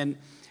verses. And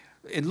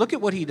look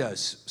at what he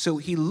does. So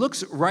he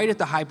looks right at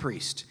the high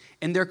priest.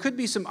 And there could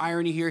be some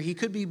irony here. He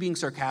could be being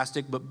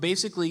sarcastic, but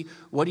basically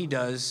what he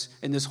does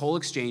in this whole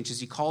exchange is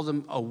he calls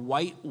him a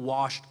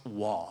whitewashed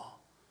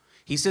wall.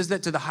 He says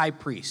that to the high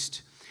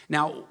priest.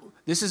 Now,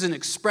 this is an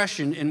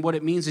expression, and what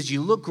it means is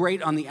you look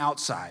great on the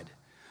outside,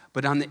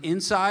 but on the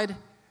inside,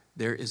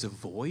 there is a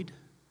void,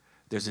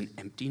 there's an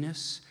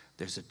emptiness,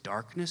 there's a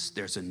darkness,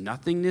 there's a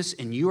nothingness,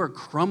 and you are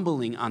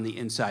crumbling on the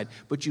inside,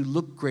 but you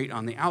look great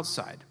on the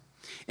outside.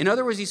 In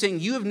other words, he's saying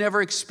you have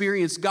never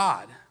experienced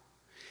God.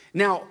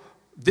 Now,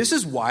 this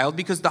is wild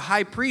because the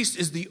high priest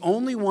is the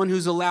only one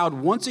who's allowed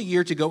once a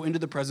year to go into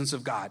the presence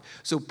of God.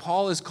 So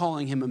Paul is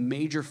calling him a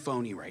major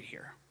phony right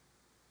here.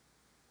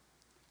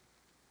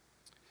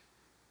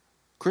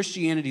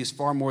 Christianity is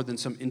far more than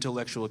some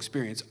intellectual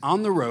experience.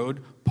 On the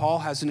road, Paul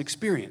has an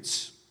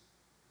experience.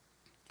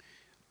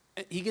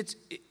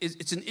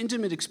 It's an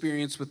intimate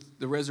experience with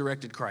the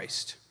resurrected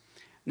Christ.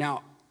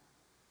 Now,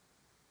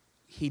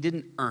 he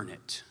didn't earn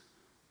it.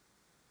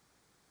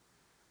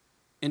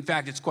 In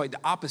fact, it's quite the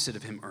opposite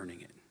of him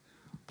earning it.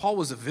 Paul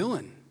was a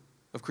villain.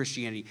 of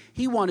Christianity.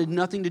 He wanted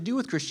nothing to do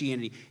with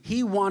Christianity.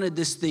 He wanted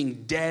this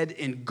thing dead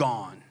and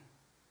gone.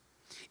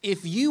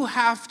 If you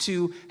have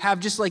to have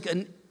just like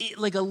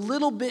a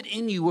little bit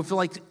in you of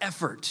like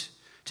effort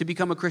to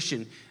become a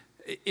Christian,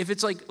 if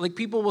it's like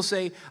people will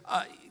say,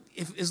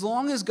 if as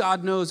long as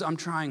God knows I'm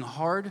trying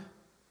hard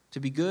to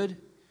be good,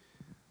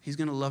 he's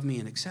going to love me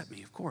and accept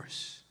me, of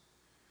course.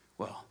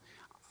 Well,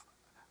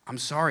 I'm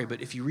sorry,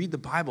 but if you read the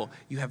Bible,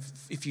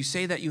 if you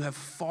say that, you have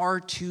far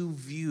too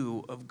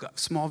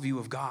small view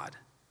of God,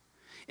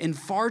 and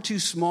far too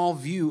small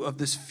view of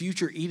this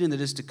future Eden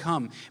that is to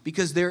come,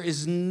 because there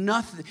is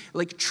nothing,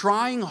 like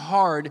trying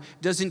hard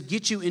doesn't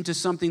get you into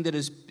something that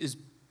is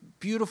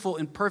beautiful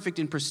and perfect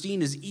and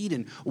pristine as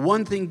Eden.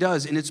 One thing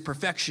does, and it's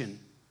perfection.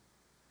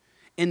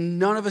 And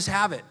none of us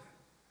have it.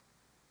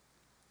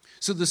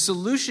 So the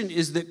solution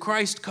is that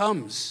Christ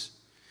comes,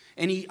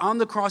 and on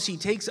the cross, he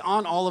takes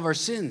on all of our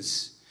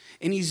sins,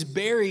 and he's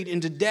buried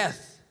into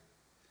death,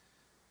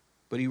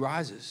 but he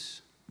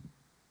rises.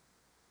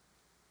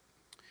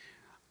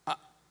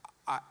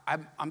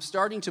 I'm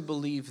starting to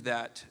believe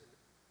that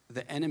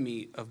the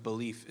enemy of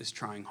belief is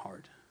trying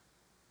hard,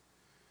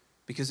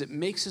 because it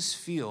makes us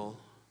feel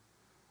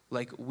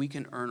like we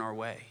can earn our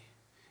way.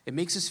 It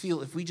makes us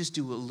feel if we just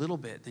do a little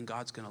bit, then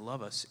God's going to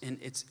love us. And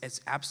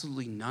it's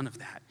absolutely none of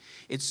that.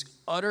 It's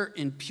utter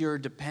and pure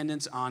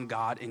dependence on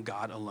God and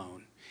God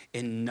alone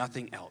and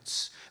nothing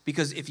else.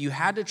 Because if you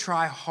had to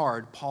try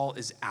hard, Paul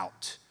is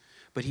out.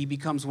 But he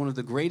becomes one of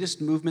the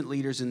greatest movement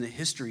leaders in the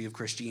history of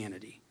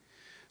Christianity.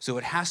 So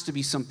it has to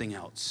be something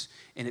else.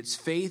 And it's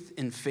faith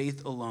and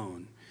faith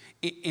alone.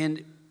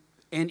 And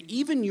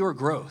even your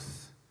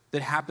growth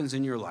that happens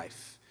in your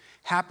life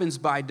happens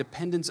by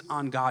dependence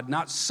on God,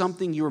 not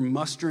something you're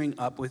mustering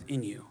up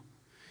within you.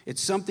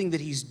 It's something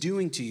that he's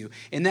doing to you.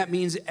 And that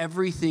means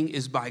everything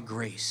is by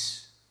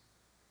grace.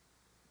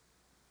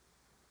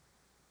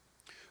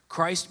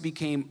 Christ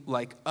became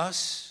like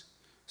us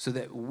so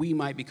that we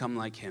might become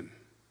like him.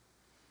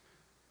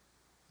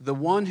 The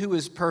one who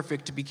is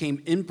perfect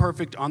became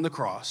imperfect on the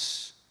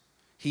cross.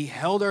 He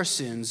held our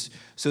sins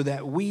so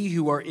that we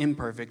who are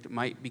imperfect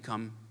might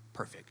become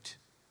perfect.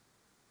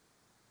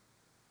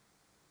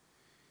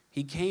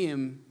 He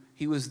came,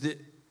 he was the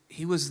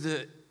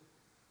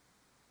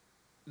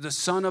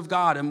Son of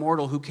God,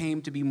 immortal, who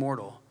came to be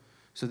mortal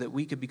so that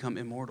we could become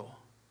immortal.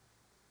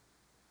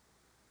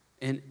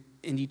 And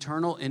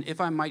eternal, and if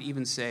I might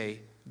even say,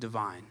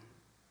 divine.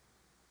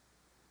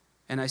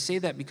 And I say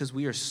that because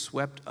we are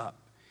swept up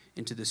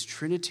into this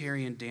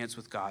Trinitarian dance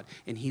with God,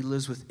 and he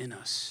lives within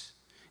us.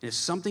 And if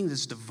something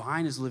that's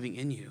divine is living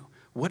in you,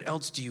 what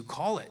else do you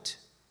call it?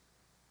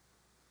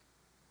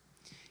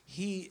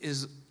 He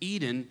is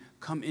Eden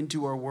come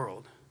into our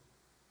world.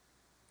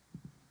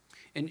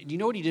 And do you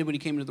know what he did when he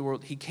came into the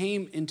world? He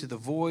came into the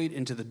void,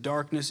 into the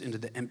darkness, into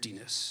the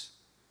emptiness.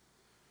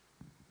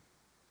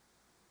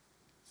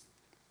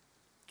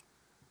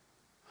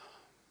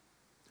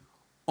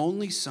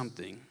 Only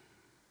something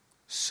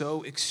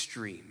so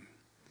extreme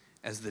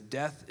as the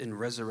death and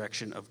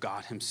resurrection of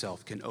God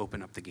himself can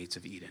open up the gates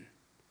of Eden.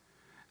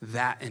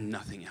 That and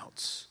nothing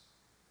else.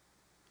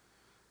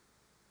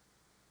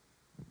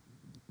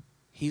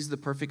 He's the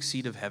perfect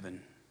seed of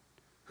heaven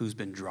who's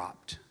been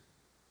dropped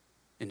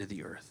into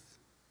the earth.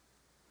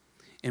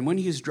 And when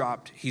he is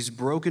dropped, he's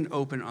broken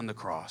open on the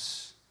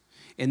cross.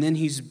 And then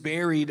he's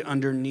buried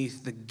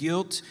underneath the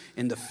guilt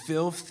and the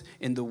filth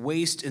and the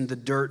waste and the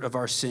dirt of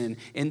our sin.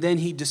 And then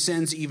he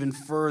descends even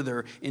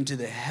further into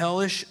the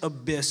hellish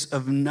abyss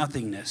of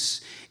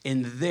nothingness.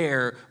 And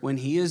there, when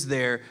he is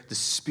there, the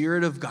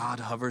Spirit of God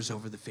hovers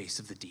over the face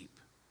of the deep.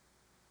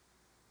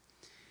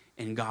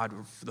 And God,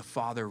 the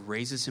Father,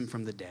 raises him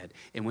from the dead.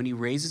 And when he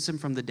raises him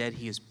from the dead,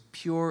 he is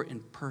pure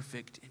and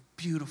perfect and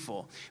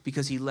beautiful,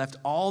 because he left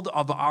all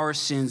of our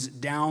sins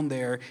down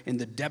there in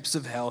the depths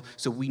of hell,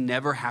 so we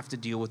never have to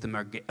deal with them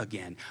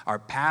again. Our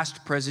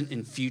past, present,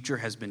 and future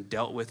has been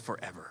dealt with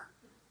forever.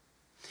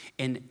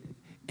 And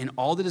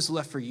all that is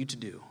left for you to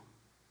do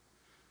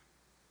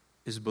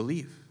is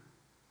believe.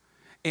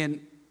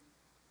 And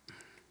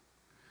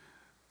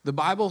the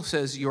Bible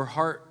says your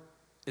heart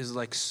is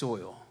like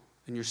soil,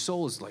 and your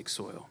soul is like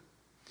soil.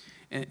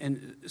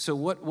 And so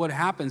what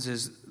happens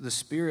is the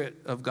Spirit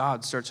of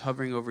God starts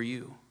hovering over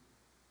you.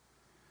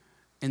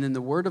 And then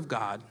the Word of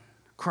God,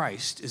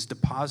 Christ, is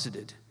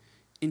deposited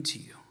into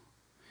you.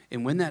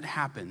 And when that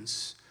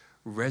happens,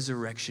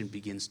 resurrection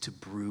begins to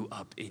brew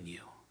up in you.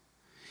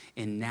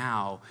 And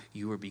now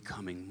you are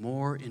becoming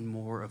more and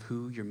more of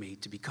who you're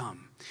made to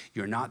become.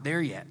 You're not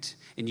there yet,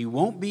 and you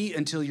won't be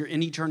until you're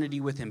in eternity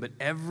with him. But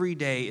every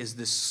day is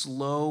this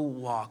slow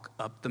walk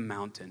up the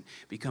mountain,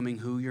 becoming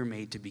who you're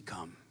made to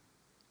become.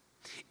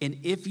 And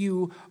if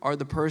you are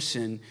the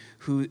person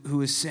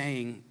who is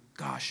saying,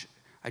 gosh,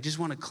 I just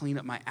want to clean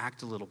up my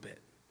act a little bit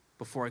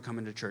before I come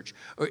into church.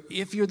 Or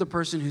if you're the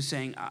person who's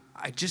saying,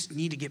 I just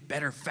need to get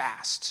better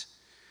fast.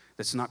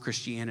 That's not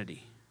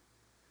Christianity.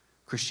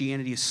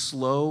 Christianity is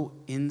slow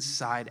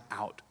inside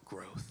out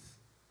growth.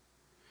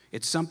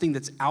 It's something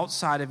that's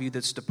outside of you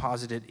that's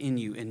deposited in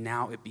you, and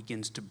now it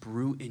begins to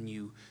brew in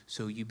you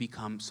so you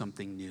become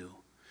something new.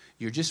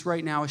 You're just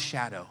right now a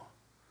shadow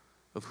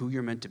of who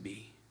you're meant to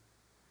be,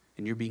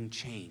 and you're being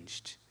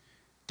changed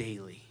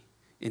daily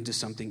into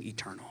something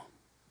eternal.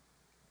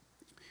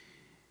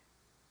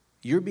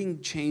 You're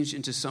being changed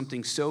into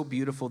something so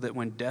beautiful that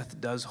when death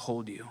does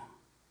hold you,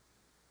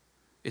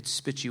 it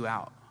spits you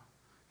out.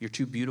 You're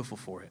too beautiful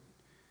for it.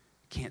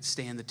 Can't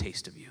stand the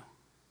taste of you.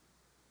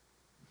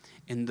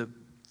 And the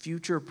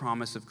future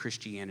promise of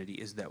Christianity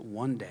is that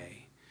one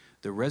day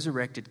the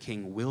resurrected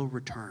King will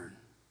return.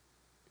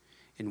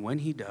 And when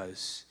he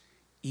does,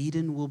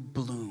 Eden will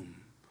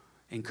bloom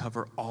and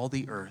cover all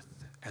the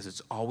earth as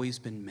it's always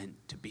been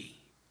meant to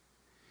be.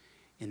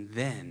 And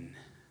then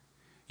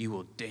you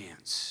will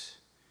dance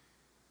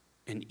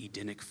in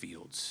Edenic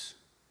fields,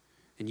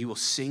 and you will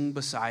sing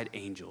beside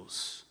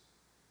angels,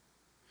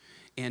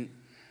 and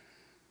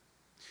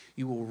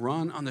you will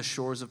run on the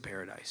shores of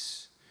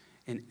paradise,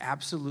 and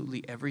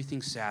absolutely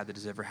everything sad that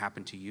has ever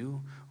happened to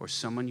you or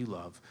someone you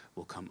love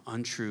will come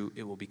untrue.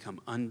 It will become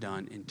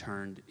undone and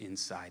turned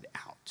inside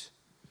out.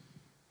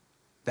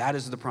 That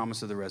is the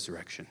promise of the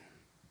resurrection.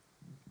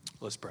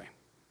 Let's pray.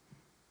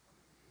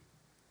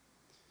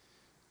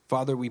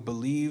 Father, we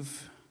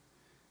believe,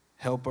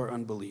 help our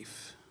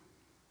unbelief.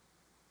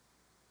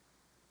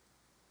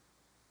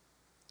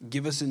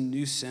 Give us a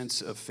new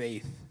sense of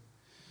faith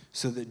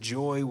so that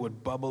joy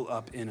would bubble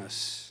up in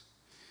us.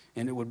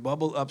 And it would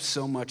bubble up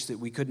so much that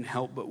we couldn't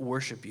help but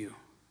worship you.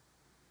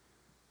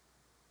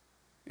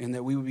 And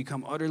that we would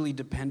become utterly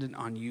dependent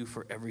on you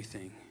for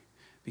everything.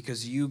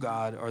 Because you,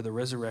 God, are the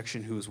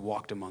resurrection who has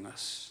walked among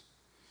us.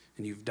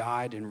 And you've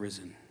died and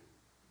risen.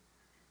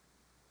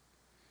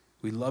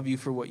 We love you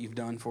for what you've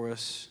done for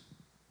us.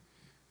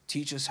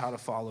 Teach us how to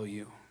follow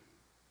you.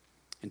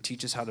 And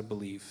teach us how to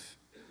believe.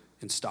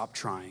 And stop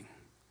trying,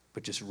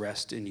 but just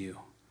rest in you.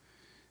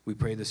 We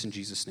pray this in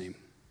Jesus' name.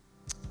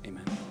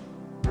 Amen.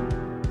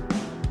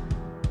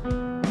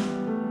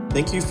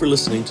 Thank you for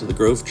listening to the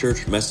Grove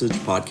Church Message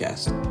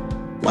Podcast.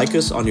 Like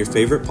us on your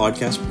favorite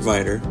podcast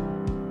provider,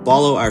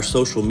 follow our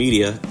social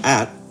media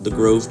at The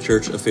Grove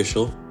Church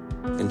Official,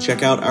 and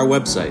check out our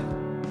website,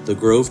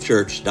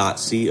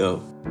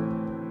 thegrovechurch.co.